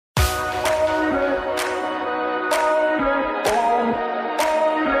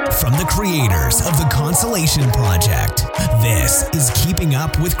from the creators of the Consolation Project. This is Keeping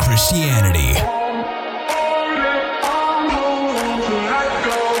Up with Christianity.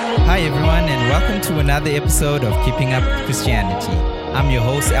 Hi everyone, and welcome to another episode of Keeping Up with Christianity. I'm your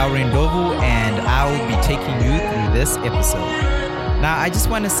host, Elrain Dovu, and I will be taking you through this episode. Now, I just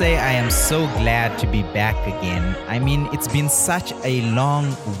want to say I am so glad to be back again. I mean, it's been such a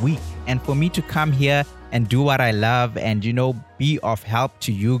long week, and for me to come here and do what I love and, be of help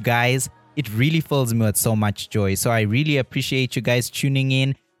to you guys, it really fills me with so much joy. So I really appreciate you guys tuning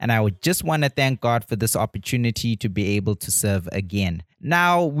in, and I would just want to thank God for this opportunity to be able to serve again.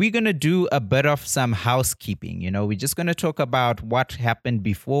 Now, we're going to do a bit of some housekeeping. We're just going to talk about what happened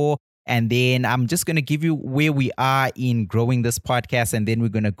before, and then I'm just going to give you where we are in growing this podcast, and then we're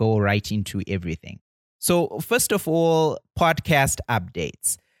going to go right into everything. So first of all, podcast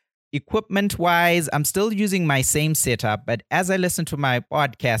updates. Equipment-wise, I'm still using my same setup, but as I listen to my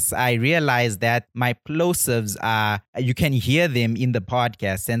podcasts, I realize that my plosives you can hear them in the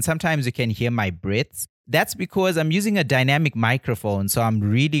podcast, and sometimes you can hear my breaths. That's because I'm using a dynamic microphone, so I'm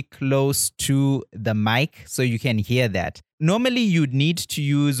really close to the mic, so you can hear that. Normally, you'd need to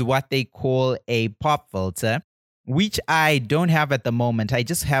use what they call a pop filter, which I don't have at the moment. I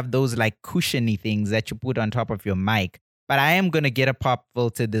just have those like cushiony things that you put on top of your mic. But I am going to get a pop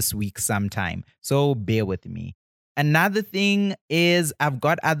filter this week sometime, so bear with me. Another thing is I've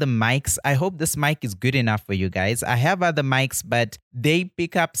got other mics. I hope this mic is good enough for you guys. I have other mics, but they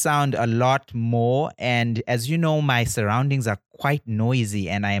pick up sound a lot more. And as you know, my surroundings are quite noisy,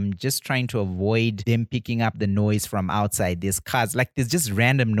 and I am just trying to avoid them picking up the noise from outside. There's cars, there's just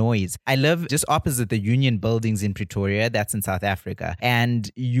random noise. I live just opposite the Union Buildings in Pretoria. That's in South Africa. And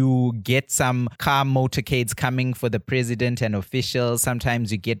you get some car motorcades coming for the president and officials.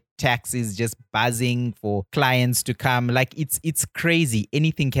 Sometimes you get taxis just buzzing for clients to come. It's crazy.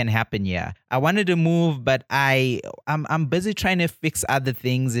 Anything can happen here. I wanted to move, but I'm busy trying to fix other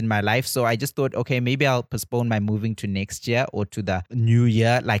things in my life. So I just thought, okay, maybe I'll postpone my moving to next year or to the new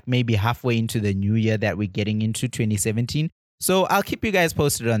year, maybe halfway into the new year that we're getting into 2017. So I'll keep you guys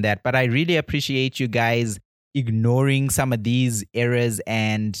posted on that. But I really appreciate you guys ignoring some of these errors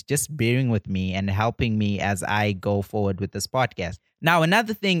and just bearing with me and helping me as I go forward with this podcast. Now,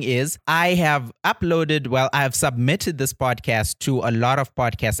 another thing is I have submitted this podcast to a lot of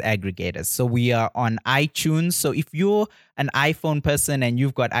podcast aggregators. So we are on iTunes. So if you're an iPhone person and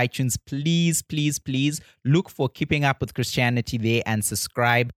you've got iTunes, please look for Keeping Up with Christianity there and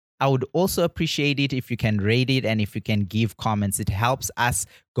subscribe. I would also appreciate it if you can rate it and if you can give comments. It helps us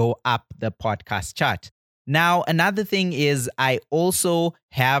go up the podcast chart. Now, another thing is I also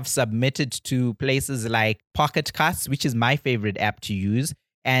have submitted to places like Pocket Casts, which is my favorite app to use.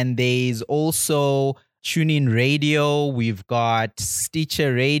 And there's also TuneIn Radio. We've got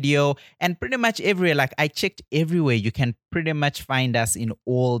Stitcher Radio and pretty much everywhere. I checked everywhere. You can pretty much find us in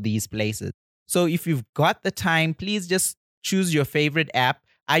all these places. So if you've got the time, please just choose your favorite app.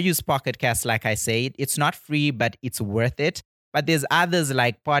 I use Pocket Casts, like I said. It's not free, but it's worth it. But there's others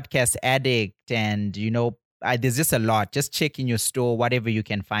like Podcast Addict and, there's just a lot. Just check in your store, whatever you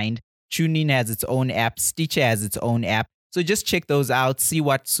can find. TuneIn has its own app. Stitcher has its own app. So just check those out, see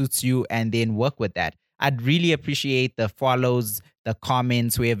what suits you, and then work with that. I'd really appreciate the follows, the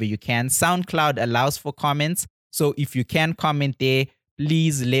comments, wherever you can. SoundCloud allows for comments. So if you can comment there,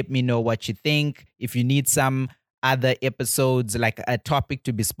 please let me know what you think. If you need some other episodes, like a topic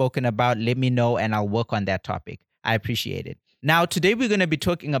to be spoken about, let me know and I'll work on that topic. I appreciate it. Now, today we're going to be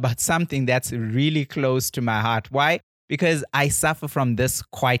talking about something that's really close to my heart. Why? Because I suffer from this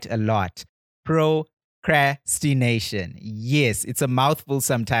quite a lot. Procrastination. Yes, it's a mouthful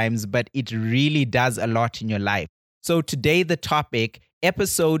sometimes, but it really does a lot in your life. So today the topic,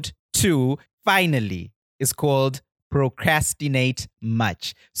 episode 2, finally, is called Procrastinate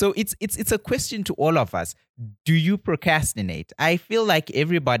Much. So it's a question to all of us. Do you procrastinate? I feel like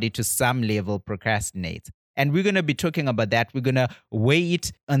everybody to some level procrastinates. And we're going to be talking about that. We're going to weigh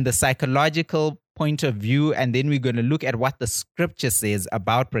it on the psychological point of view, and then we're going to look at what the scripture says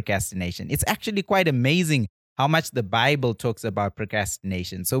about procrastination. It's actually quite amazing how much the Bible talks about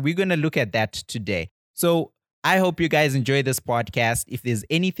procrastination. So we're going to look at that today. So I hope you guys enjoy this podcast. If there's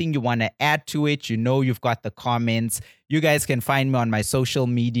anything you want to add to it, you've got the comments. You guys can find me on my social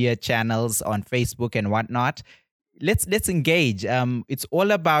media channels on Facebook and whatnot. Let's engage. It's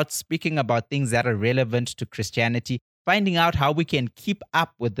all about speaking about things that are relevant to Christianity, finding out how we can keep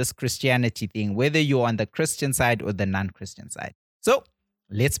up with this Christianity thing, whether you're on the Christian side or the non-Christian side. So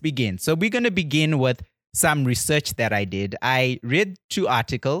let's begin. So we're going to begin with some research that I did. I read 2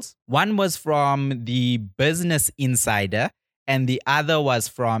 articles. One was from the Business Insider, and the other was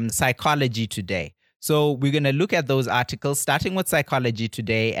from Psychology Today. So we're going to look at those articles, starting with Psychology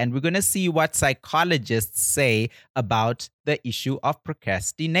Today, and we're going to see what psychologists say about the issue of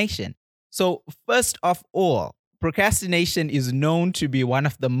procrastination. So first of all, procrastination is known to be one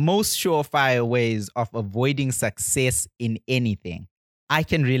of the most surefire ways of avoiding success in anything. I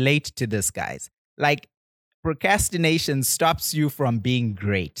can relate to this, guys. Like, procrastination stops you from being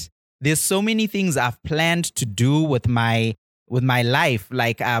great. There's so many things I've planned to do with my life.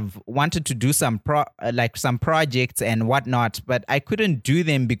 Like, I've wanted to do some projects and whatnot, but I couldn't do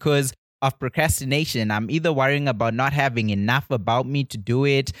them because of procrastination. I'm either worrying about not having enough about me to do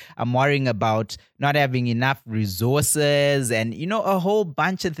it. I'm worrying about not having enough resources and, a whole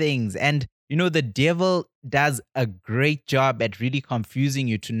bunch of things. And, the devil does a great job at really confusing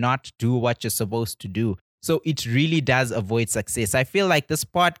you to not do what you're supposed to do. So it really does avoid success. I feel like this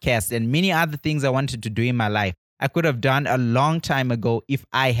podcast and many other things I wanted to do in my life, I could have done a long time ago if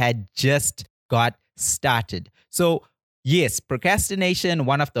I had just got started. So yes, procrastination,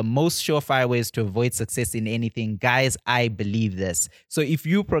 one of the most surefire ways to avoid success in anything. Guys, I believe this. So if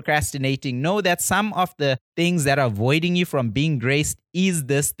you're procrastinating, know that some of the things that are avoiding you from being graced is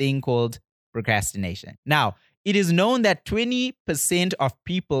this thing called procrastination. Now, it is known that 20% of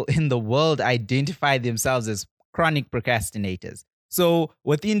people in the world identify themselves as chronic procrastinators. So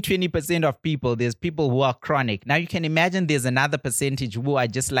within 20% of people, there's people who are chronic. Now you can imagine there's another percentage who are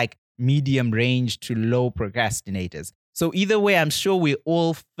just like medium range to low procrastinators. So either way, I'm sure we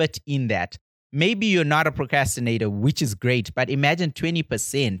all fit in that. Maybe you're not a procrastinator, which is great, but imagine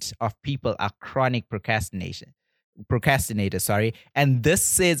 20% of people are chronic procrastinators. And this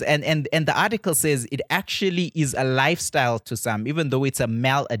says, and the article says it actually is a lifestyle to some, even though it's a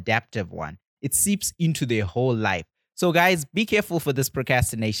maladaptive one. It seeps into their whole life. So guys, be careful for this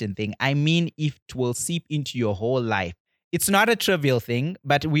procrastination thing. I mean, if it will seep into your whole life. It's not a trivial thing,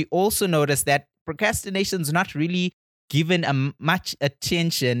 but we also notice that procrastination is not really given much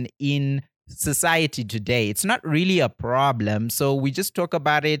attention in society today. It's not really a problem. So we just talk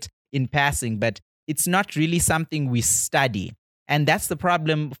about it in passing, but it's not really something we study. And that's the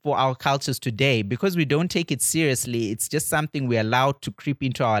problem for our cultures today. Because we don't take it seriously, it's just something we allow to creep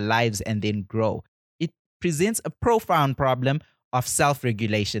into our lives and then grow. It presents a profound problem of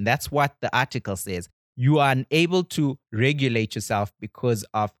self-regulation. That's what the article says. You are unable to regulate yourself because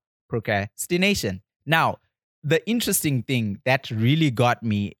of procrastination. Now, the interesting thing that really got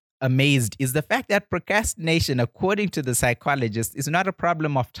me amazed is the fact that procrastination, according to the psychologist, is not a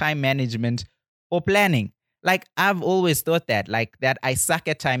problem of time management or planning. Like, I've always thought that I suck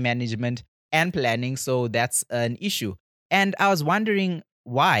at time management and planning, so that's an issue. And I was wondering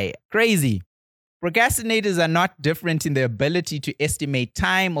why. Crazy. Procrastinators are not different in their ability to estimate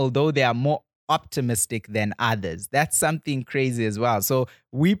time, although they are more optimistic than others. That's something crazy as well. So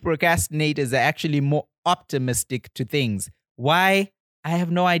we procrastinators are actually more optimistic to things. Why? I have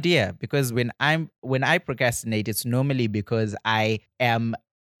no idea. Because when I procrastinate, it's normally because I'm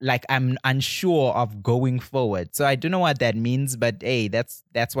unsure of going forward. So I don't know what that means, but hey,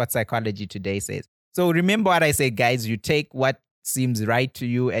 that's what Psychology Today says. So remember what I said, guys. You take what seems right to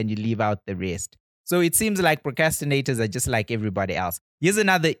you and you leave out the rest. So it seems like procrastinators are just like everybody else. Here's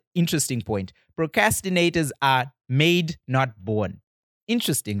another interesting point. Procrastinators are made, not born.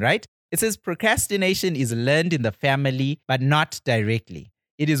 Interesting, right? It says procrastination is learned in the family, but not directly.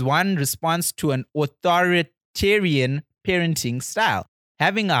 It is one response to an authoritarian parenting style.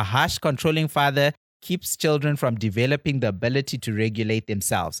 Having a harsh, controlling father keeps children from developing the ability to regulate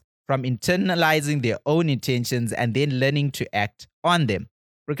themselves, from internalizing their own intentions and then learning to act on them.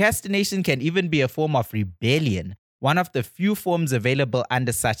 Procrastination can even be a form of rebellion, one of the few forms available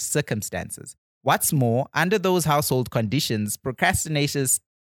under such circumstances. What's more, under those household conditions, procrastinators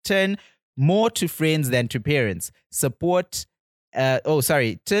turn more to friends than to parents. Turn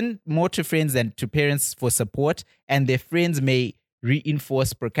more to friends than to parents for support, and their friends may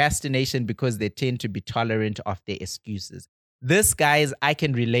reinforce procrastination because they tend to be tolerant of their excuses. This, guys, I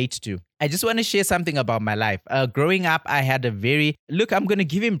can relate to. I just want to share something about my life. Growing up, I had I'm going to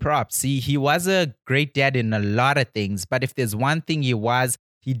give him props. See, he was a great dad in a lot of things, but if there's one thing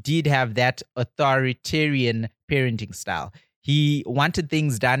he did have that authoritarian parenting style. He wanted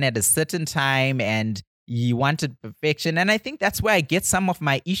things done at a certain time and he wanted perfection. And I think that's where I get some of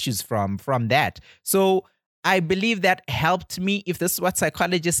my issues from that. So I believe that helped me. If this is what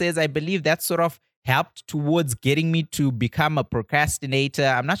psychology says, I believe that sort of helped towards getting me to become a procrastinator.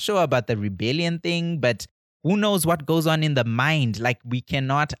 I'm not sure about the rebellion thing, but who knows what goes on in the mind? Like, we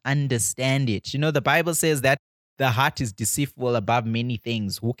cannot understand it. The Bible says that the heart is deceitful above many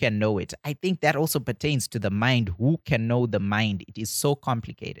things. Who can know it? I think that also pertains to the mind. Who can know the mind? It is so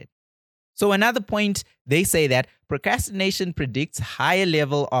complicated. So another point, they say that procrastination predicts higher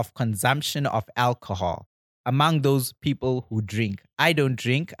level of consumption of alcohol among those people who drink. I don't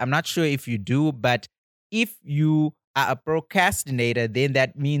drink. I'm not sure if you do, but if you are a procrastinator, then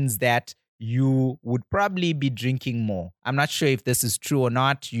that means that you would probably be drinking more. I'm not sure if this is true or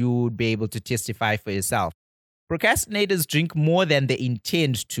not. You would be able to testify for yourself. Procrastinators drink more than they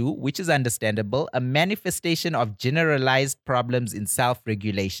intend to, which is understandable, a manifestation of generalized problems in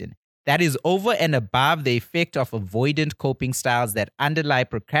self-regulation. That is over and above the effect of avoidant coping styles that underlie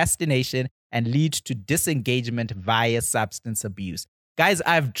procrastination and lead to disengagement via substance abuse. Guys,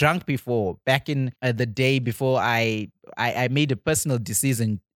 I've drunk before, back in the day before I made a personal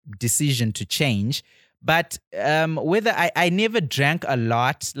decision to change. But whether I never drank a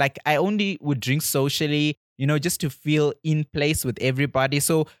lot, like I only would drink socially, just to feel in place with everybody.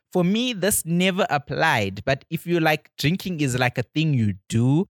 So for me, this never applied. But if you like drinking is like a thing you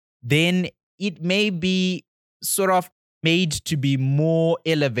do, then it may be sort of made to be more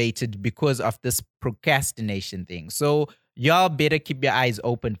elevated because of this procrastination thing. So y'all better keep your eyes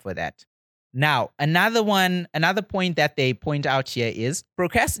open for that. Now, another point that they point out here is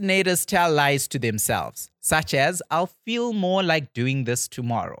procrastinators tell lies to themselves, such as, I'll feel more like doing this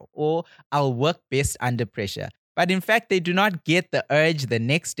tomorrow, or I'll work best under pressure. But in fact, they do not get the urge the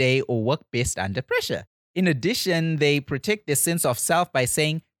next day or work best under pressure. In addition, they protect their sense of self by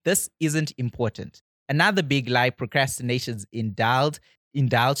saying, this isn't important. Another big lie procrastinations indulge,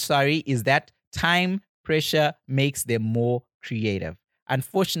 is that time pressure makes them more creative.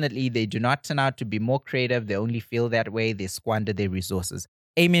 Unfortunately, they do not turn out to be more creative. They only feel that way. They squander their resources.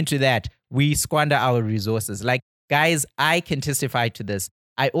 Amen to that. We squander our resources. Like, guys, I can testify to this.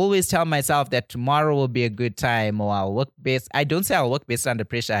 I always tell myself that tomorrow will be a good time or I'll work best. I don't say I'll work best under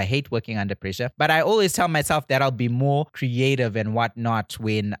pressure. I hate working under pressure. But I always tell myself that I'll be more creative and whatnot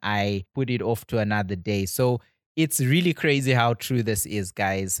when I put it off to another day. So it's really crazy how true this is,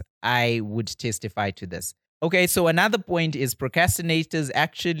 guys. I would testify to this. Okay, so another point is procrastinators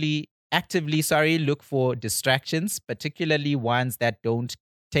actively look for distractions, particularly ones that don't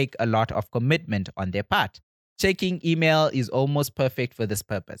take a lot of commitment on their part. Checking email is almost perfect for this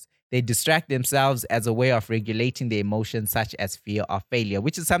purpose. They distract themselves as a way of regulating their emotions, such as fear of failure,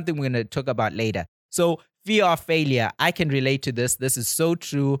 which is something we're going to talk about later. So fear of failure, I can relate to this. This is so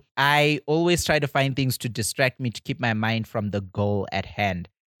true. I always try to find things to distract me to keep my mind from the goal at hand.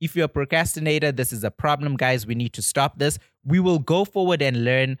 If you're a procrastinator, this is a problem, guys. We need to stop this. We will go forward and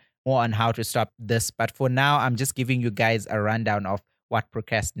learn more on how to stop this. But for now, I'm just giving you guys a rundown of what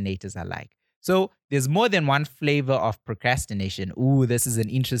procrastinators are like. So there's more than one flavor of procrastination. Ooh, this is an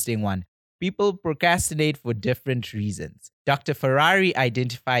interesting one. People procrastinate for different reasons. Dr. Ferrari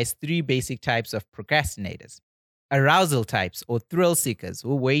identifies 3 basic types of procrastinators. Arousal types, or thrill seekers,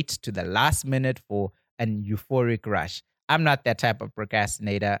 who wait to the last minute for an euphoric rush. I'm not that type of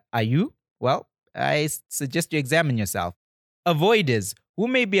procrastinator. Are you? Well, I suggest you examine yourself. Avoiders, who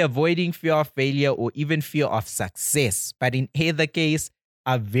may be avoiding fear of failure or even fear of success, but in either case,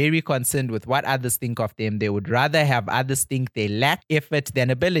 are very concerned with what others think of them. They would rather have others think they lack effort than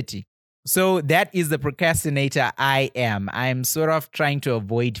ability. So that is the procrastinator I am. I'm sort of trying to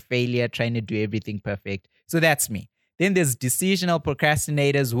avoid failure, trying to do everything perfect. So that's me. Then there's decisional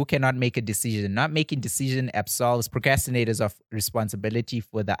procrastinators who cannot make a decision. Not making decision absolves procrastinators of responsibility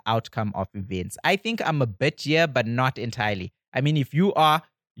for the outcome of events. I think I'm a bit here, but not entirely. I mean, if you are,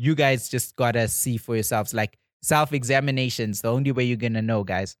 you guys just gotta see for yourselves. Like, self-examination's the only way you're gonna know,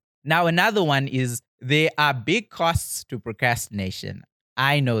 guys. Now, another one is there are big costs to procrastination.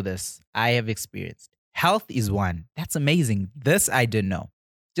 I know this. I have experienced. Health is one. That's amazing. This I didn't know.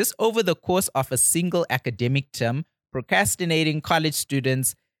 Just over the course of a single academic term, procrastinating college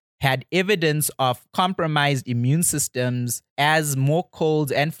students had evidence of compromised immune systems, as more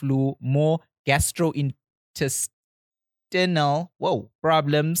colds and flu, more gastrointestinal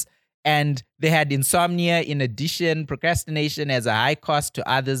problems, and they had insomnia. In addition, procrastination has a high cost to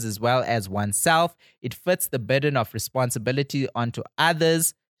others as well as oneself. It fits the burden of responsibility onto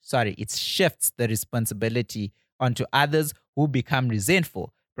others. It shifts the responsibility onto others who become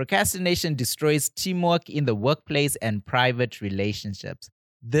resentful. Procrastination destroys teamwork in the workplace and private relationships.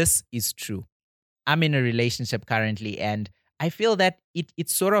 This is true. I'm in a relationship currently, and I feel that it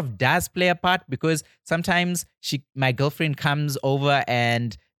sort of does play a part because sometimes my girlfriend comes over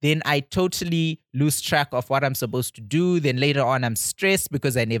and then I totally lose track of what I'm supposed to do. Then later on, I'm stressed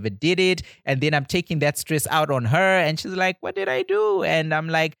because I never did it. And then I'm taking that stress out on her. And she's like, what did I do? And I'm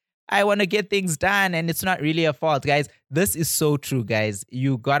like, I want to get things done and it's not really a fault. Guys, this is so true, guys.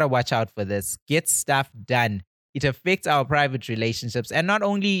 You got to watch out for this. Get stuff done. It affects our private relationships, and not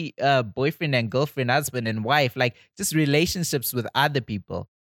only boyfriend and girlfriend, husband and wife, like just relationships with other people.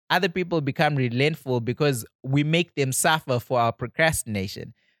 Other people become resentful because we make them suffer for our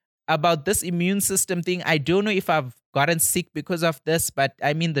procrastination. About this immune system thing, I don't know if I've gotten sick because of this, but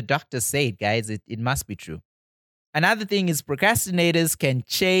I mean, the doctors say it, guys. It must be true. Another thing is procrastinators can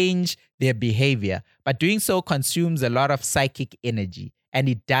change their behavior, but doing so consumes a lot of psychic energy, and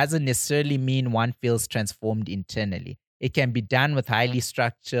it doesn't necessarily mean one feels transformed internally. It can be done with highly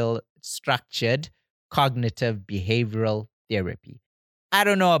structured cognitive behavioral therapy. I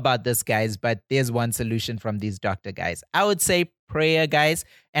don't know about this, guys, but there's one solution from these doctor guys. I would say prayer, guys.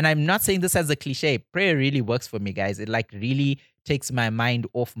 And I'm not saying this as a cliche. Prayer really works for me, guys. It like really takes my mind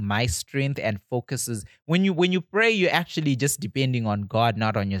off my strength and focuses. When you pray, you're actually just depending on God,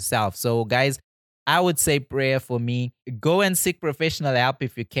 not on yourself. So, guys, I would say prayer for me. Go and seek professional help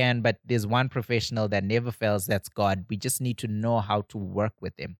if you can, but there's one professional that never fails. That's God. We just need to know how to work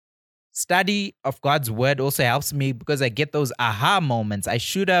with him. Study of God's word also helps me because I get those aha moments. I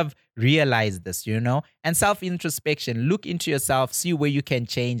should have realized this, and self-introspection. Look into yourself, see where you can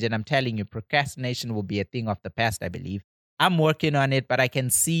change. And I'm telling you, procrastination will be a thing of the past, I believe. I'm working on it, but I can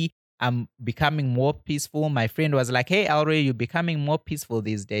see I'm becoming more peaceful. My friend was like, hey, Elroy, you're becoming more peaceful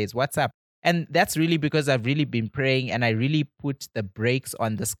these days. What's up? And that's really because I've really been praying and I really put the brakes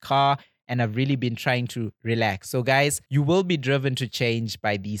on this car and I've really been trying to relax. So guys, you will be driven to change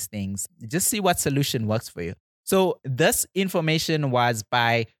by these things. Just see what solution works for you. So this information was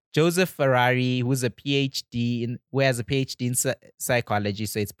by Joseph Ferrari, who has a PhD in psychology,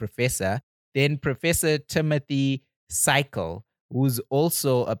 so it's professor. Then Professor Timothy Cycle, who's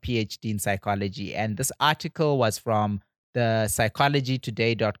also a PhD in psychology. And this article was from the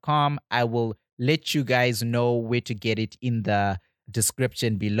psychologytoday.com. I will let you guys know where to get it in the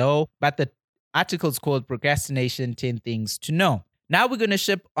description below. But the article is called Procrastination 10 Things to Know. Now we're going to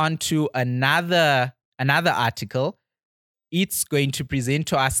ship onto another article. It's going to present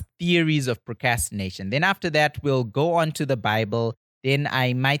to us theories of procrastination. Then after that, we'll go on to the Bible. Then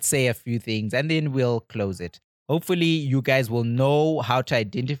I might say a few things and then we'll close it. Hopefully you guys will know how to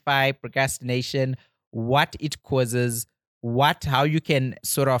identify procrastination, what it causes, how you can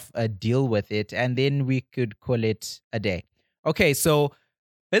sort of deal with it, and then we could call it a day. Okay, so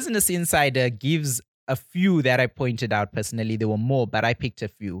Business Insider gives a few that I pointed out personally. There were more, but I picked a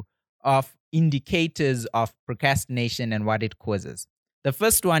few of indicators of procrastination and what it causes. The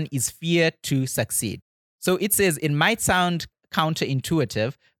first one is fear to succeed. So it says it might sound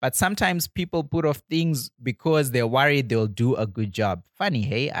counterintuitive, but sometimes people put off things because they're worried they'll do a good job. Funny,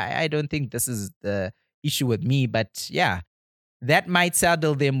 hey? I don't think this is the issue with me, but yeah. That might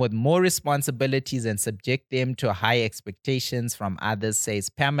saddle them with more responsibilities and subject them to high expectations from others,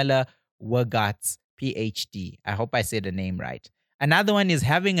 says Pamela Wergatz, PhD. I hope I said the name right. Another one is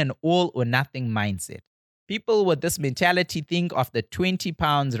having an all or nothing mindset. People with this mentality think of the 20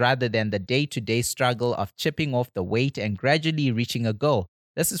 pounds rather than the day-to-day struggle of chipping off the weight and gradually reaching a goal.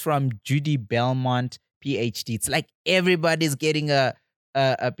 This is from Judy Belmont, PhD. It's like everybody's getting a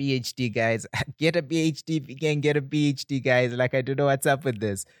PhD, guys. Get a PhD if you can get a PhD, guys. Like, I don't know what's up with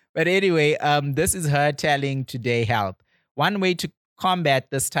this. But anyway, this is her telling Today Health. One way to combat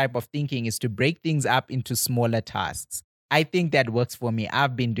this type of thinking is to break things up into smaller tasks. I think that works for me.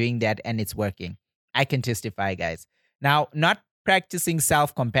 I've been doing that and it's working. I can testify, guys. Now, not practicing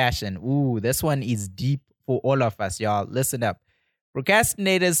self-compassion. Ooh, this one is deep for all of us, y'all. Listen up.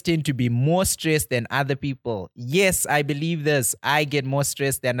 Procrastinators tend to be more stressed than other people. Yes, I believe this. I get more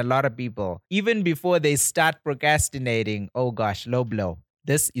stressed than a lot of people. Even before they start procrastinating. Oh gosh, low blow.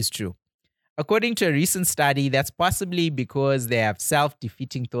 This is true. According to a recent study, that's possibly because they have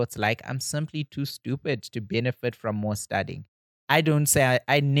self-defeating thoughts like, I'm simply too stupid to benefit from more studying. I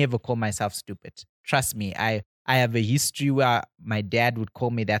never call myself stupid. Trust me, I have a history where my dad would call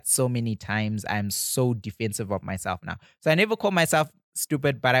me that so many times. I'm so defensive of myself now. So I never call myself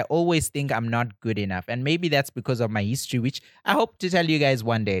stupid, but I always think I'm not good enough. And maybe that's because of my history, which I hope to tell you guys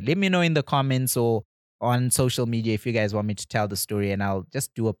one day. Let me know in the comments or on social media if you guys want me to tell the story, and I'll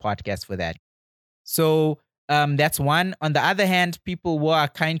just do a podcast for that. So that's one. On the other hand, people who are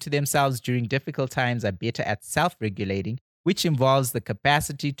kind to themselves during difficult times are better at self-regulating, which involves the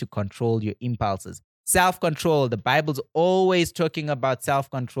capacity to control your impulses. Self-control. The Bible's always talking about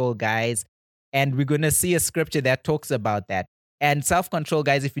self-control, guys. And we're going to see a scripture that talks about that. And self-control,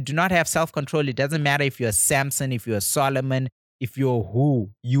 guys, if you do not have self-control, it doesn't matter if you're Samson, if you're Solomon, if you're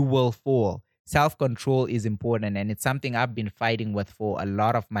who, you will fall. self-control is important, and it's something I've been fighting with for a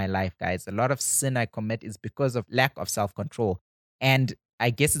lot of my life, guys. A lot of sin I commit is because of lack of self-control. And I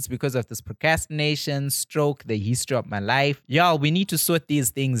guess it's because of this procrastination, stroke, the history of my life. Y'all, we need to sort these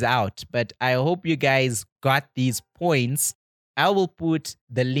things out. But I hope you guys got these points. I will put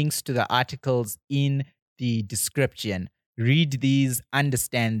the links to the articles in the description. Read these,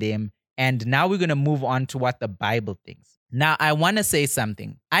 understand them. And now we're going to move on to what the Bible thinks. Now, I want to say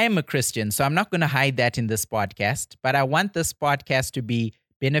something. I am a Christian, so I'm not going to hide that in this podcast, but I want this podcast to be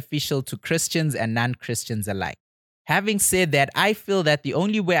beneficial to Christians and non-Christians alike. Having said that, I feel that the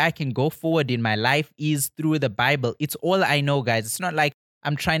only way I can go forward in my life is through the Bible. It's all I know, guys. It's not like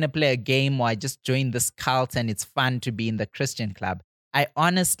I'm trying to play a game or I just joined this cult and it's fun to be in the Christian club. I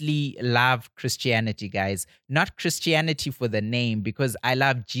honestly love Christianity, guys. Not Christianity for the name, because I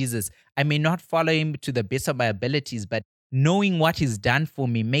love Jesus. I may not follow him to the best of my abilities, but knowing what he's done for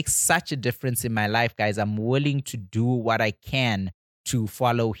me makes such a difference in my life, guys. I'm willing to do what I can to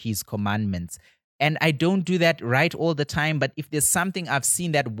follow his commandments. And I don't do that right all the time, but if there's something I've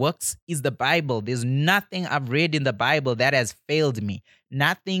seen that works, is the Bible. There's nothing I've read in the Bible that has failed me,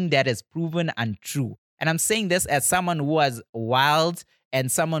 nothing that has proven untrue. And I'm saying this as someone who was wild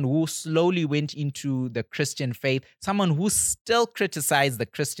and someone who slowly went into the Christian faith, someone who still criticized the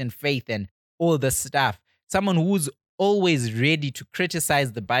Christian faith and all the stuff, someone who's always ready to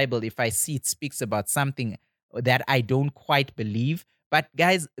criticize the Bible if I see it speaks about something that I don't quite believe. But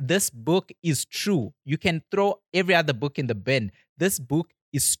guys, this book is true. You can throw every other book in the bin. This book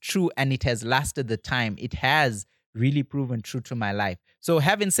is true and it has lasted the time. It has really proven true to my life. So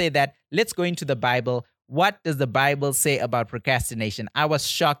having said that, let's go into the Bible. What does the Bible say about procrastination? I was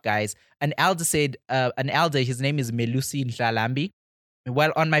shocked, guys. An elder said, his name is Melusi Ndlalambi.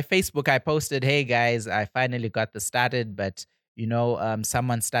 Well, on my Facebook, I posted, hey guys, I finally got this started, but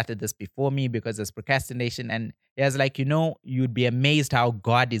someone started this before me because there's procrastination. And he was like, you'd be amazed how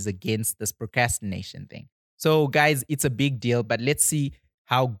God is against this procrastination thing. So guys, it's a big deal, but let's see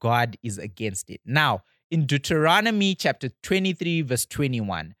how God is against it. Now, in Deuteronomy chapter 23, verse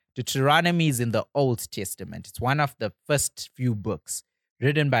 21, Deuteronomy is in the Old Testament. It's one of the first few books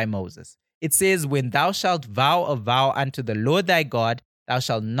written by Moses. It says, when thou shalt vow a vow unto the Lord thy God, thou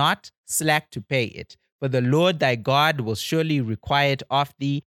shalt not slack to pay it. For the Lord thy God will surely require it of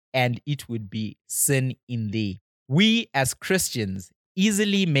thee, and it would be sin in thee. We as Christians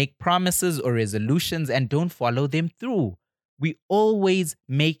easily make promises or resolutions and don't follow them through. We always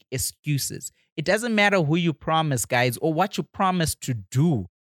make excuses. It doesn't matter who you promise, guys, or what you promise to do.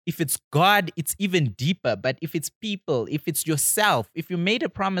 If it's God, it's even deeper. But if it's people, if it's yourself, if you made a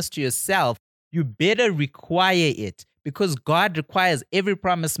promise to yourself, you better require it, because God requires every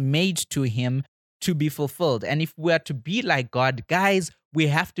promise made to him to be fulfilled. And if we are to be like God, guys, we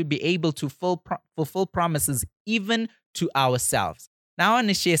have to be able to fulfill promises even to ourselves. Now, I want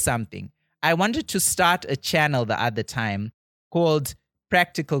to share something. I wanted to start a channel the other time called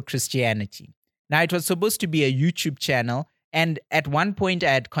Practical Christianity. Now, it was supposed to be a YouTube channel, and at one point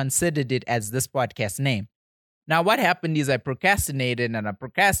I had considered it as this podcast name. Now, what happened is I procrastinated and I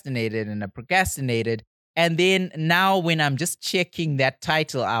procrastinated and I procrastinated. And then now when I'm just checking that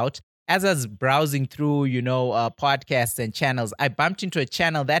title out, as I was browsing through, podcasts and channels, I bumped into a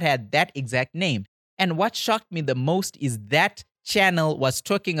channel that had that exact name. And what shocked me the most is that channel was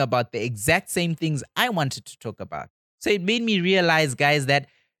talking about the exact same things I wanted to talk about. So it made me realize, guys, that,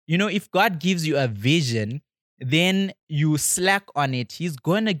 if God gives you a vision, then you slack on it, he's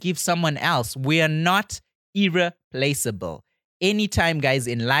going to give someone else. We are not irreplaceable. Anytime, guys,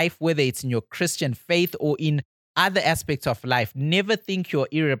 in life, whether it's in your Christian faith or in other aspects of life, never think you're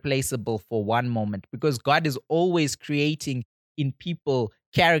irreplaceable for one moment, because God is always creating in people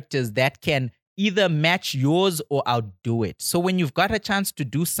characters that can either match yours or outdo it. So when you've got a chance to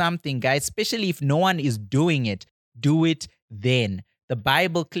do something, guys, especially if no one is doing it, do it then. The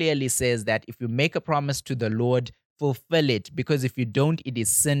Bible clearly says that if you make a promise to the Lord, fulfill it, because if you don't, it is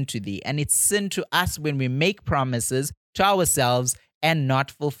sin to thee. And it's sin to us when we make promises to ourselves and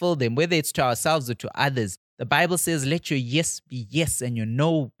not fulfill them, whether it's to ourselves or to others. The Bible says, let your yes be yes and your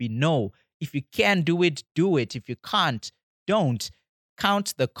no be no. If you can do it, do it. If you can't, don't.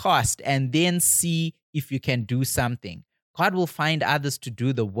 Count the cost and then see if you can do something. God will find others to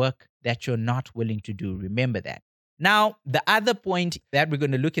do the work that you're not willing to do. Remember that. Now, the other point that we're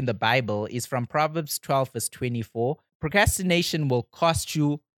going to look in the Bible is from Proverbs 12, verse 24. Procrastination will cost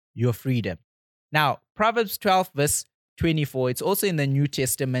you your freedom. Now, Proverbs 12, verse 24, it's also in the New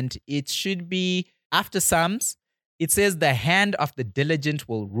Testament. It should be after Psalms. It says, the hand of the diligent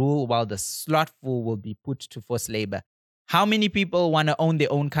will rule, while the slothful will be put to forced labor. How many people want to own their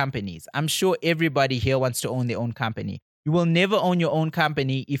own companies? I'm sure everybody here wants to own their own company. You will never own your own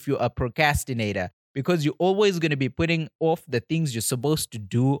company if you're a procrastinator, because you're always going to be putting off the things you're supposed to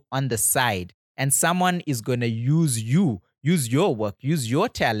do on the side. And someone is going to use your work, use your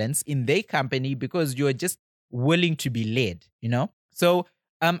talents in their company because you're just willing to be led, So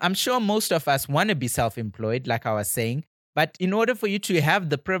I'm sure most of us want to be self-employed, like I was saying. But in order for you to have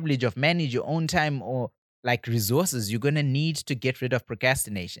the privilege of manage your own time or like resources, you're going to need to get rid of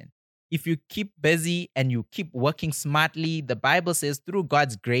procrastination. If you keep busy and you keep working smartly, the Bible says through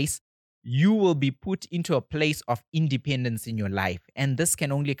God's grace, you will be put into a place of independence in your life. And this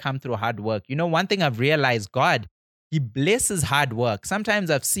can only come through hard work. One thing I've realized, God, He blesses hard work. Sometimes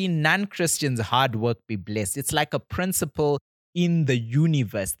I've seen non-Christians' hard work be blessed. It's like a principle in the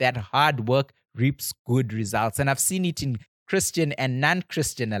universe that hard work reaps good results. And I've seen it in Christian and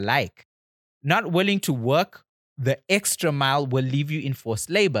non-Christian alike. Not willing to work the extra mile will leave you in forced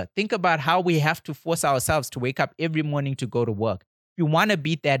labor. Think about how we have to force ourselves to wake up every morning to go to work. If you want to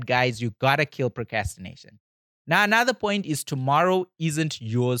beat that, guys, you got to kill procrastination. Now, another point is tomorrow isn't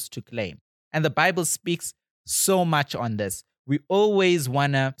yours to claim. And the Bible speaks so much on this. We always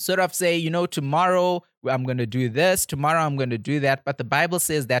want to sort of say, tomorrow I'm going to do this, tomorrow I'm going to do that. But the Bible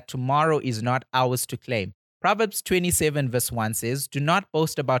says that tomorrow is not ours to claim. Proverbs 27 verse 1 says, "Do not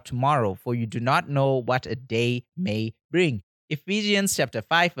boast about tomorrow, for you do not know what a day may bring." Ephesians chapter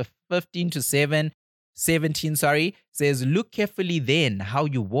 5 verse 15 to 17 says, "Look carefully then how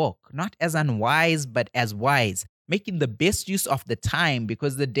you walk, not as unwise, but as wise, making the best use of the time,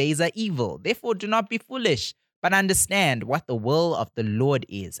 because the days are evil. Therefore do not be foolish, but understand what the will of the Lord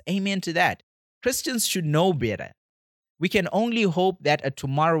is." Amen to that. Christians should know better. We can only hope that a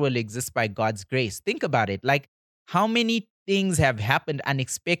tomorrow will exist by God's grace. Think about it. Like, how many things have happened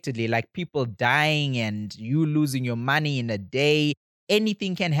unexpectedly, like people dying and you losing your money in a day?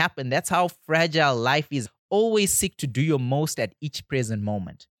 Anything can happen. That's how fragile life is. Always seek to do your most at each present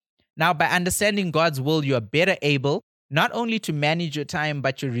moment. Now, by understanding God's will, you are better able not only to manage your time,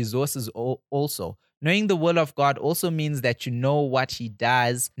 but your resources also. Knowing the will of God also means that you know what He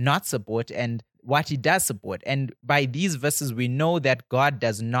does not support and what He does support. And by these verses, we know that God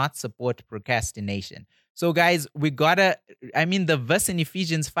does not support procrastination. So guys, the verse in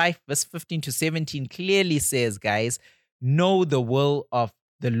Ephesians 5, verse 15 to 17 clearly says, guys, know the will of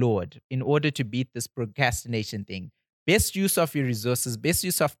the Lord in order to beat this procrastination thing. Best use of your resources, best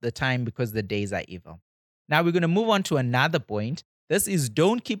use of the time, because the days are evil. Now we're going to move on to another point. This is,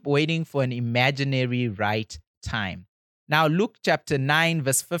 don't keep waiting for an imaginary right time. Now, Luke chapter 9,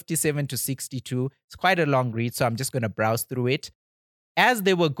 verse 57 to 62. It's quite a long read, so I'm just going to browse through it. As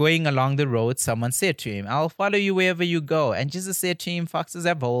they were going along the road, someone said to him, "I'll follow you wherever you go." And Jesus said to him, "Foxes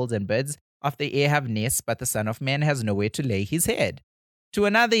have holes and birds of the air have nests, but the Son of Man has nowhere to lay his head." To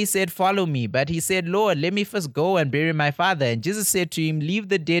another he said, "Follow me." But he said, "Lord, let me first go and bury my father." And Jesus said to him, "Leave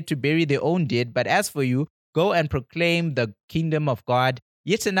the dead to bury their own dead, but as for you, go and proclaim the kingdom of God."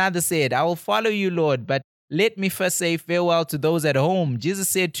 Yet another said, "I will follow you, Lord, but let me first say farewell to those at home." Jesus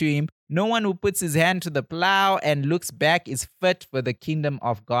said to him, "No one who puts his hand to the plow and looks back is fit for the kingdom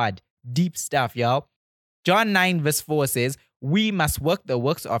of God." Deep stuff, y'all. John 9 verse 4 says, "We must work the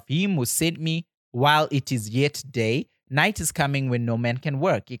works of him who sent me while it is yet day. Night is coming when no man can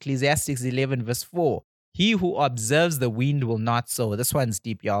work." Ecclesiastes 11 verse 4. "He who observes the wind will not sow." This one's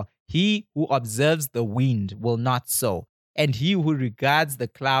deep, y'all. "He who observes the wind will not sow, and he who regards the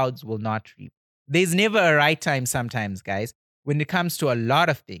clouds will not reap." There's never a right time sometimes, guys, when it comes to a lot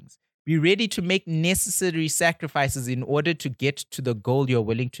of things. Be ready to make necessary sacrifices in order to get to the goal you're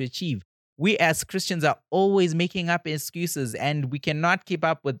willing to achieve. We as Christians are always making up excuses, and we cannot keep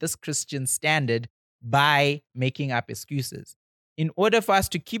up with this Christian standard by making up excuses. In order for us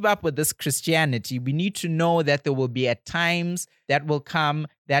to keep up with this Christianity, we need to know that there will be at times that will come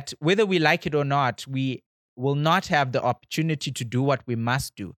that whether we like it or not, we will not have the opportunity to do what we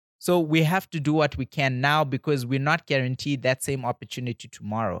must do. So we have to do what we can now, because we're not guaranteed that same opportunity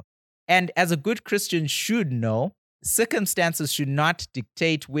tomorrow. And as a good Christian should know, circumstances should not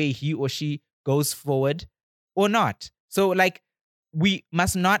dictate where he or she goes forward or not. So we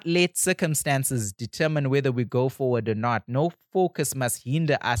must not let circumstances determine whether we go forward or not. No focus must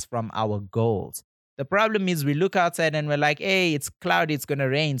hinder us from our goals. The problem is we look outside and we're like, hey, it's cloudy, it's going to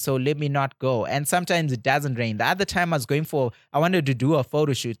rain, so let me not go. And sometimes it doesn't rain. The other time I wanted to do a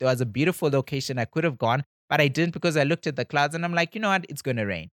photo shoot. There was a beautiful location I could have gone, but I didn't because I looked at the clouds and I'm like, you know what, it's going to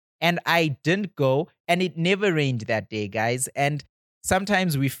rain. And I didn't go, and it never rained that day, guys. And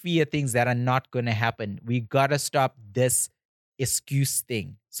sometimes we fear things that are not going to happen. We got to stop this excuse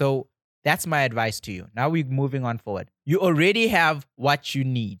thing. So That's my advice to you. Now we're moving on forward. You already have what you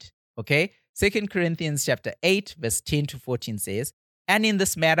need, okay? 2 Corinthians chapter 8, verse 10 to 14 says, "And in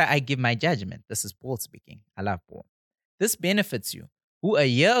this matter I give my judgment." This is Paul speaking. I love Paul. "This benefits you, who a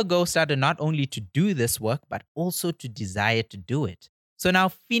year ago started not only to do this work, but also to desire to do it. So now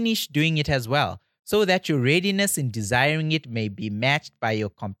finish doing it as well, so that your readiness in desiring it may be matched by your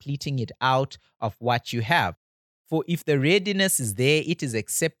completing it out of what you have. For if the readiness is there, it is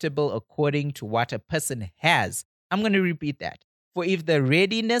acceptable according to what a person has." I'm going to repeat that. For if the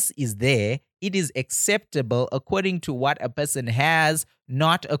readiness is there, it is acceptable according to what a person has,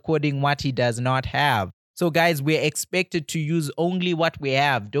 not according what he does not have. So guys, we're expected to use only what we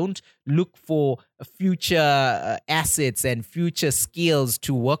have. Don't look for future assets and future skills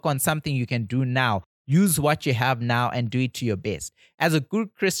to work on something you can do now. Use what you have now and do it to your best. As a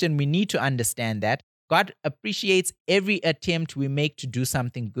good Christian, we need to understand that God appreciates every attempt we make to do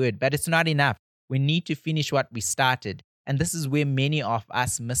something good, but it's not enough. We need to finish what we started. And this is where many of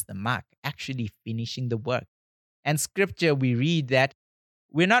us miss the mark, actually finishing the work. And scripture, we read that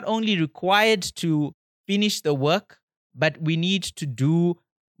we're not only required to finish the work, but we need to do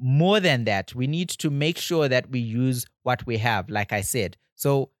more than that. We need to make sure that we use what we have, like I said.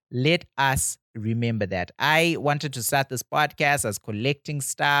 So let us remember that. I wanted to start this podcast as collecting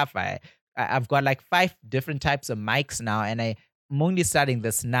stuff. I've got like 5 different types of mics now, and I'm only starting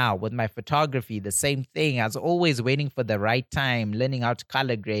this now with my photography. The same thing. I was always waiting for the right time, learning how to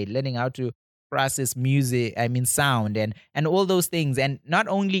color grade, learning how to process sound and all those things. And not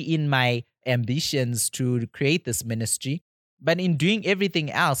only in my ambitions to create this ministry, but in doing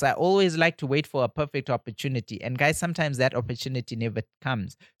everything else, I always like to wait for a perfect opportunity. And guys, sometimes that opportunity never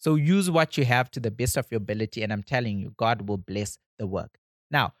comes. So use what you have to the best of your ability. And I'm telling you, God will bless the work.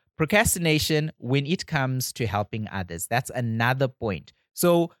 Now, procrastination when it comes to helping others. That's another point.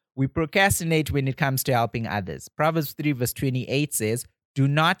 So we procrastinate when it comes to helping others. Proverbs 3 verse 28 says, "Do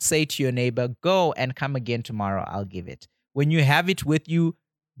not say to your neighbor, 'Go and come again tomorrow, I'll give it.' When you have it with you,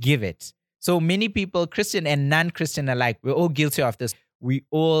 give it." So many people, Christian and non-Christian alike, we're all guilty of this. We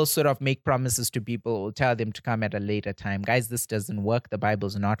all sort of make promises to people or tell them to come at a later time. Guys, this doesn't work. The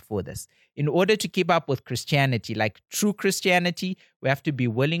Bible's not for this. In order to keep up with Christianity, like true Christianity, we have to be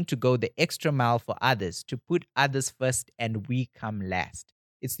willing to go the extra mile for others, to put others first, and we come last.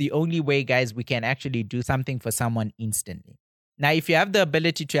 It's the only way, guys, we can actually do something for someone instantly. Now, if you have the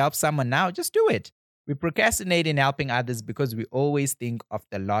ability to help someone now, just do it. We procrastinate in helping others because we always think of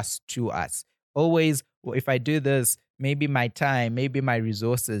the loss to us. Always, well, if I do this, maybe my time, maybe my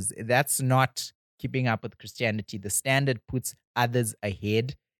resources. That's not keeping up with Christianity. The standard puts others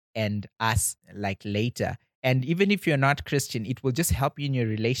ahead and us like later. And even if you're not Christian, it will just help you in your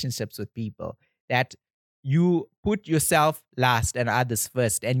relationships with people, that you put yourself last and others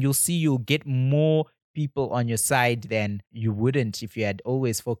first, and you'll see you'll get more people on your side than you wouldn't if you had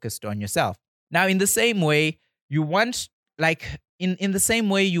always focused on yourself. Now, in the same way, you want, in the same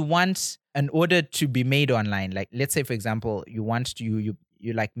way, you want an order to be made online. Like, let's say, for example, you want to,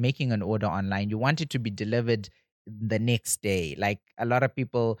 you're like making an order online. You want it to be delivered the next day. Like a lot of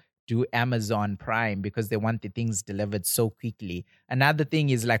people do Amazon Prime because they want the things delivered so quickly. Another thing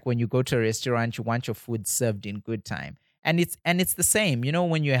is like when you go to a restaurant, you want your food served in good time. And it's the same,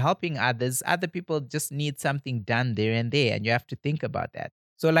 when you're helping others, other people just need something done there and there, and you have to think about that.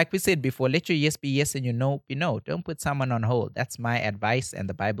 So like we said before, let your yes be yes and your no be no. Don't put someone on hold. That's my advice and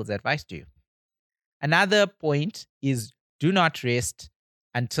the Bible's advice to you. Another point is do not rest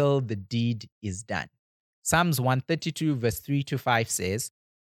until the deed is done. Psalms 132 verse 3 to 5 says,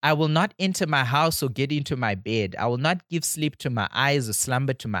 "I will not enter my house or get into my bed. I will not give sleep to my eyes or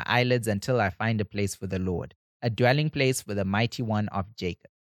slumber to my eyelids until I find a place for the Lord, a dwelling place for the mighty one of Jacob."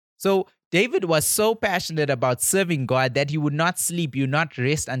 So David was so passionate about serving God that he would not sleep, he would not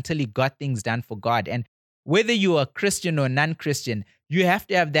rest until he got things done for God. And whether you are Christian or non-Christian, you have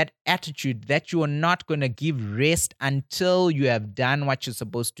to have that attitude that you are not going to give rest until you have done what you're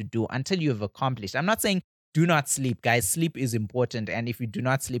supposed to do, until you have accomplished. I'm not saying do not sleep, guys. Sleep is important. And if you do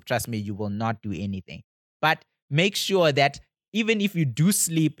not sleep, trust me, you will not do anything. But make sure that even if you do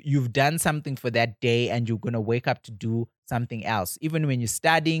sleep, you've done something for that day and you're going to wake up to do something else. Even when you're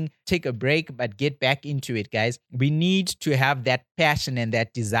studying, take a break, but get back into it, guys. We need to have that passion and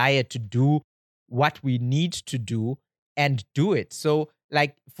that desire to do what we need to do and do it. So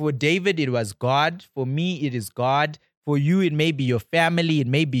like for David, it was God. For me, it is God. For you, it may be your family, it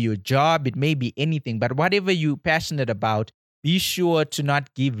may be your job, it may be anything. But whatever you're passionate about, be sure to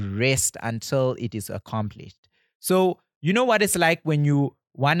not give rest until it is accomplished. So you know what it's like when you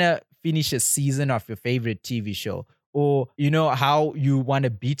want to finish a season of your favorite TV show, or how you want to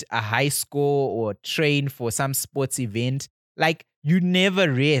beat a high score or train for some sports event. Like, you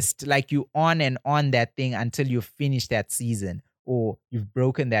never rest. Like, you on and on that thing until you finish that season or you've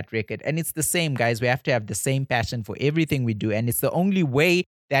broken that record. And it's the same, guys. We have to have the same passion for everything we do. And it's the only way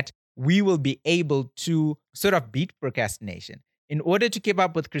that we will be able to sort of beat procrastination. In order to keep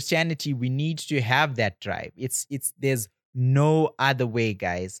up with Christianity, we need to have that drive. There's no other way,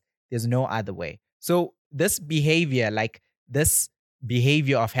 guys. There's no other way. So this behavior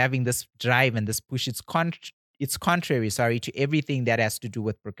of having this drive and this push, it's contrary, to everything that has to do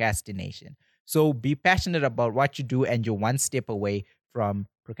with procrastination. So be passionate about what you do, and you're one step away from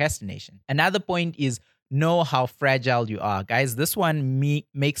procrastination. Another point is know how fragile you are. Guys, this one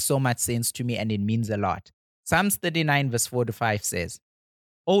makes so much sense to me, and it means a lot. Psalms 39 verse 4-5 says,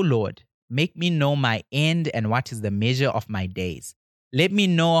 "O Lord, make me know my end and what is the measure of my days. Let me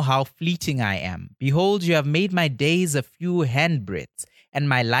know how fleeting I am. Behold, you have made my days a few handbreadths, and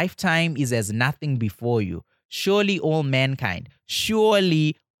my lifetime is as nothing before you. Surely all mankind,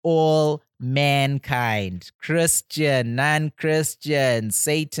 Christian, non-Christian,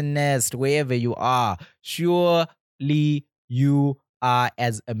 Satanist, wherever you are, surely you are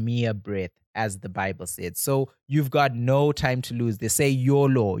as a mere breath, as the Bible said. So you've got no time to lose. They say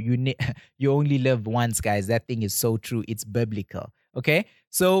YOLO. You only live once, guys. That thing is so true. It's biblical. Okay?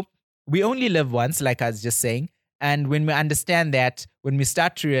 So we only live once, like I was just saying. And when we understand that, when we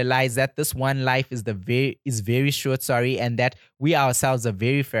start to realize that this one life is very short, and that we ourselves are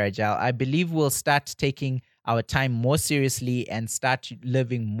very fragile, I believe we'll start taking our time more seriously and start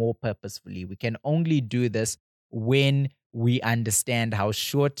living more purposefully. We can only do this when we understand how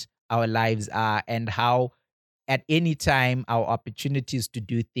short our lives are and how at any time our opportunities to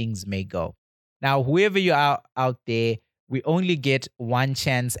do things may go. Now, whoever you are out there, we only get one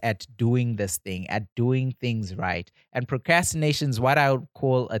chance at doing this thing, at doing things right. And procrastination is what I would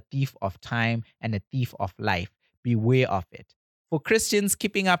call a thief of time and a thief of life. Beware of it. For Christians,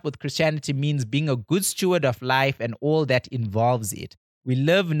 keeping up with Christianity means being a good steward of life and all that involves it. We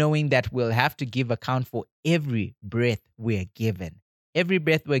live knowing that we'll have to give account for every breath we're given. Every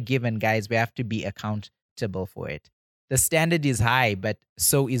breath we're given, guys, we have to be accountable for it. The standard is high, but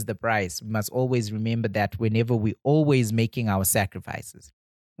so is the price. We must always remember that whenever we're always making our sacrifices.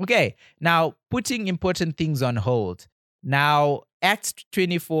 Okay, now putting important things on hold. Now, Acts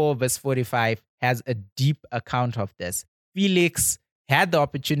 24 verse 45 has a deep account of this. Felix had the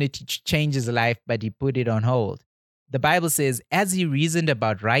opportunity to change his life, but he put it on hold. The Bible says, as he reasoned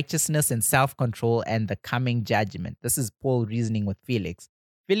about righteousness and self-control and the coming judgment. This is Paul reasoning with Felix.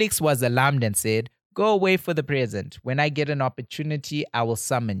 Felix was alarmed and said, "Go away for the present. When I get an opportunity, I will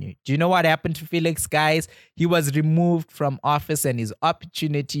summon you." Do you know what happened to Felix, guys? He was removed from office and his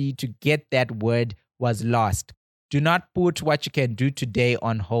opportunity to get that word was lost. Do not put what you can do today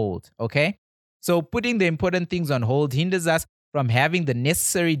on hold, okay? So putting the important things on hold hinders us from having the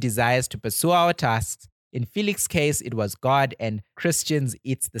necessary desires to pursue our tasks. In Felix's case, it was God, and Christians,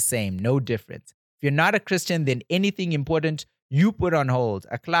 it's the same, no difference. If you're not a Christian, then anything important you put on hold,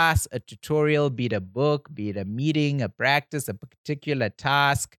 a class, a tutorial, be it a book, be it a meeting, a practice, a particular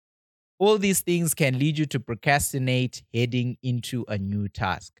task. All these things can lead you to procrastinate heading into a new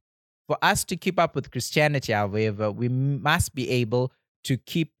task. For us to keep up with Christianity, however, we must be able to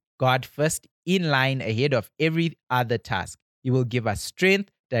keep God first in line ahead of every other task. He will give us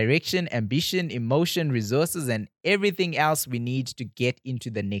strength, direction, ambition, emotion, resources, and everything else we need to get into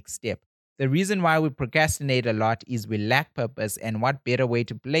the next step. The reason why we procrastinate a lot is we lack purpose, and what better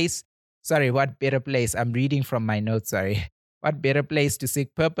place? I'm reading from my notes, What better place to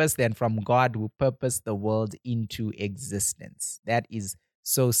seek purpose than from God who purposed the world into existence? That is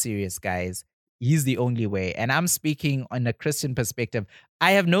so serious, guys. He's the only way. And I'm speaking on a Christian perspective.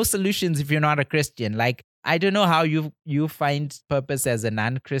 I have no solutions if you're not a Christian. Like, I don't know how you find purpose as a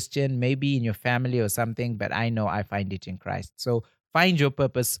non-Christian, maybe in your family or something, but I know I find it in Christ. So find your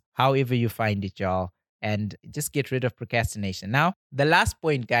purpose however you find it, y'all, and just get rid of procrastination. Now, the last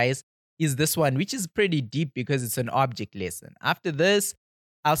point, guys, is this one, which is pretty deep because it's an object lesson. After this,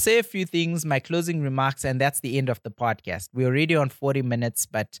 I'll say a few things, my closing remarks, and that's the end of the podcast. We're already on 40 minutes,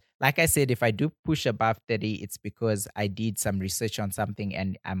 but like I said, if I do push above 30, it's because I did some research on something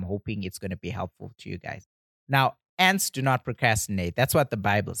and I'm hoping it's going to be helpful to you guys. Now, ants do not procrastinate. That's what the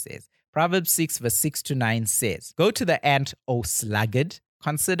Bible says. Proverbs 6 verse 6-9 says, "Go to the ant, O sluggard,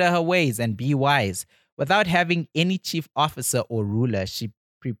 consider her ways and be wise. Without having any chief officer or ruler, she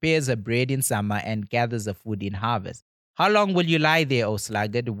prepares her bread in summer and gathers her food in harvest. How long will you lie there, O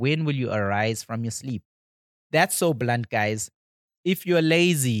sluggard? When will you arise from your sleep?" That's so blunt, guys. If you're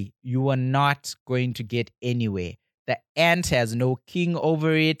lazy, you are not going to get anywhere. The ant has no king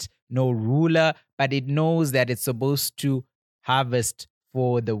over it, no ruler, but it knows that it's supposed to harvest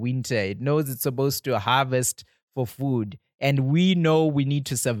for the winter. It knows it's supposed to harvest for food. And we know we need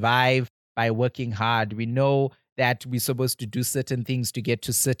to survive by working hard. We know that we're supposed to do certain things to get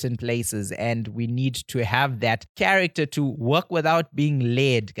to certain places, and we need to have that character to work without being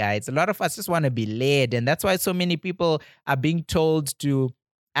led, guys. A lot of us just want to be led, and that's why so many people are being told to.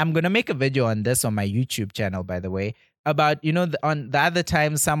 I'm going to make a video on this on my YouTube channel, by the way, about, on the other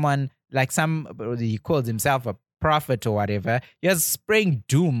time someone, like he calls himself a prophet or whatever, he was spraying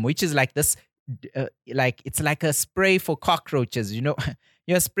doom, which is like this, it's like a spray for cockroaches,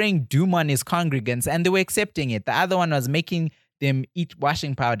 You're spraying doom on his congregants, and they were accepting it. The other one was making them eat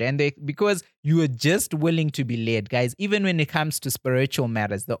washing powder, and because you are just willing to be led, guys. Even when it comes to spiritual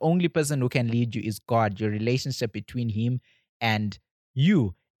matters, the only person who can lead you is God. Your relationship between Him and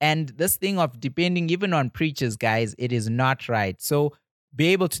you. And this thing of depending even on preachers, guys, it is not right. So be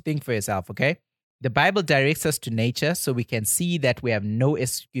able to think for yourself, okay? The Bible directs us to nature so we can see that we have no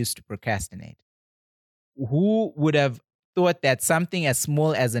excuse to procrastinate. Who would have thought that something as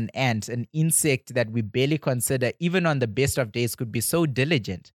small as an ant, an insect that we barely consider, even on the best of days, could be so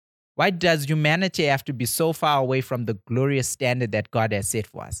diligent? Why does humanity have to be so far away from the glorious standard that God has set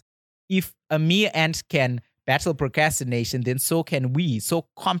for us? If a mere ant can battle procrastination, then so can we. So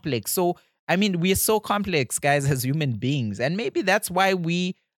complex. We are so complex, guys, as human beings. And maybe that's why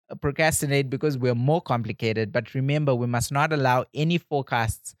we procrastinate, because we're more complicated. But remember, we must not allow any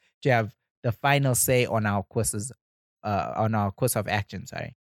forecasts to have the final say on our course of action.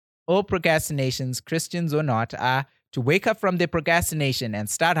 All procrastinations, Christians or not, are to wake up from their procrastination and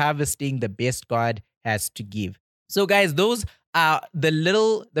start harvesting the best God has to give. So, guys, those are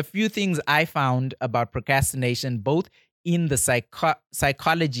the few things I found about procrastination, both in the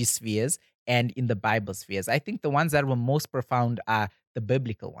psychology spheres and in the Bible spheres. I think the ones that were most profound are the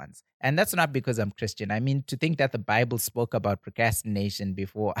biblical ones. And that's not because I'm Christian. To think that the Bible spoke about procrastination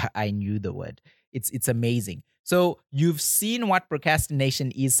before I knew the word. It's amazing. So you've seen what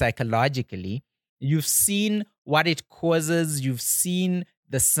procrastination is psychologically. You've seen what it causes. You've seen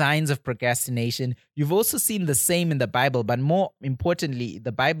the signs of procrastination. You've also seen the same in the Bible, but more importantly,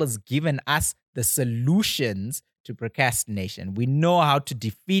 the Bible's given us the solutions to procrastination. We know how to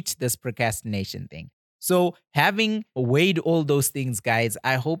defeat this procrastination thing. So having weighed all those things, guys,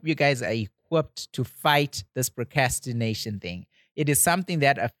 I hope you guys are equipped to fight this procrastination thing. It is something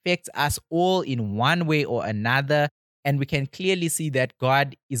that affects us all in one way or another, and we can clearly see that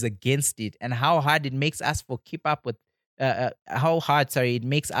God is against it, and how hard it makes us to keep up with the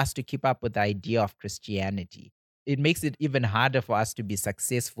idea of Christianity. It makes it even harder for us to be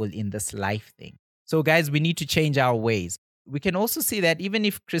successful in this life thing. So, guys, we need to change our ways. We can also see that even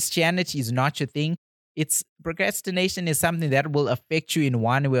if Christianity is not your thing, procrastination is something that will affect you in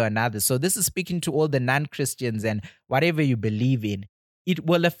one way or another. So this is speaking to all the non-Christians and whatever you believe in. It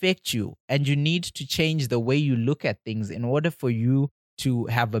will affect you, and you need to change the way you look at things in order for you to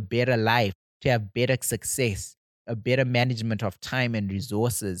have a better life, to have better success, a better management of time and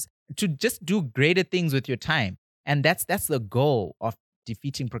resources, to just do greater things with your time. And that's the goal of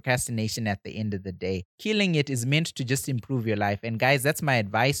defeating procrastination at the end of the day. Killing it is meant to just improve your life. And guys, that's my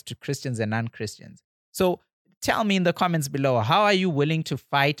advice to Christians and non-Christians. So tell me in the comments below, how are you willing to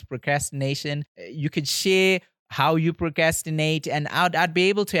fight procrastination? You could share how you procrastinate, and I'd be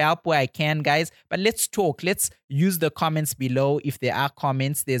able to help where I can, guys. But let's talk. Let's use the comments below. If there are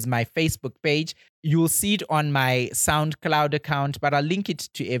comments, there's my Facebook page. You'll see it on my SoundCloud account, but I'll link it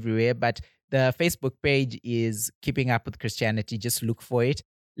to everywhere. But the Facebook page is Keeping Up with Christianity. Just look for it.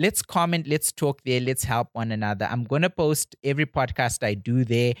 Let's comment. Let's talk there. Let's help one another. I'm going to post every podcast I do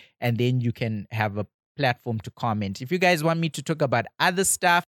there, and then you can have a platform to comment. If you guys want me to talk about other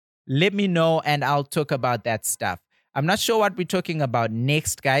stuff, let me know and I'll talk about that stuff. I'm not sure what we're talking about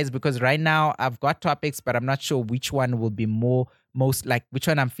next, guys, because right now I've got topics, but I'm not sure which one will be which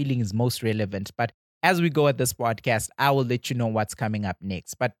one I'm feeling is most relevant. But as we go at this podcast, I will let you know what's coming up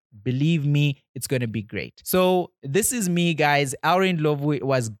next. But believe me, it's going to be great. So this is me, guys. Alwyn Ndlovu. It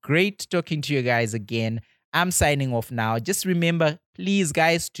was great talking to you guys again. I'm signing off now. Just remember, please,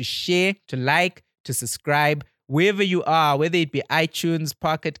 guys, to share, to like, to subscribe, wherever you are, whether it be iTunes,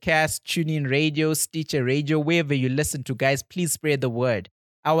 Pocket Cast, TuneIn Radio, Stitcher Radio, wherever you listen to, guys, please spread the word.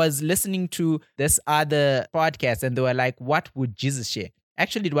 I was listening to this other podcast and they were like, what would Jesus share?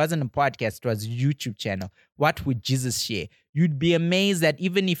 Actually, it wasn't a podcast, it was a YouTube channel. What would Jesus share? You'd be amazed that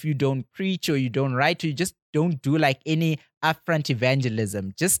even if you don't preach or you don't write, or you just don't do like any upfront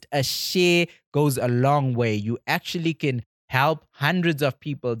evangelism, just a share goes a long way. You actually can help hundreds of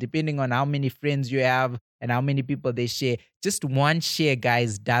people, depending on how many friends you have, and how many people they share. Just one share,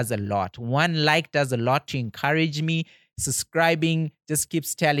 guys, does a lot. One like does a lot to encourage me. Subscribing just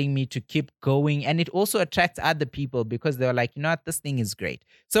keeps telling me to keep going. And it also attracts other people because they're like, you know what, this thing is great.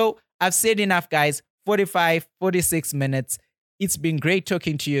 So I've said enough, guys. 45, 46 minutes. It's been great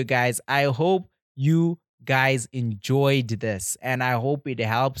talking to you guys. I hope you guys enjoyed this and I hope it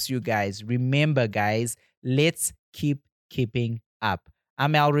helps you guys. Remember, guys, let's keep keeping up.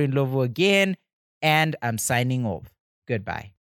 I'm Alrin Lovo again, and I'm signing off. Goodbye.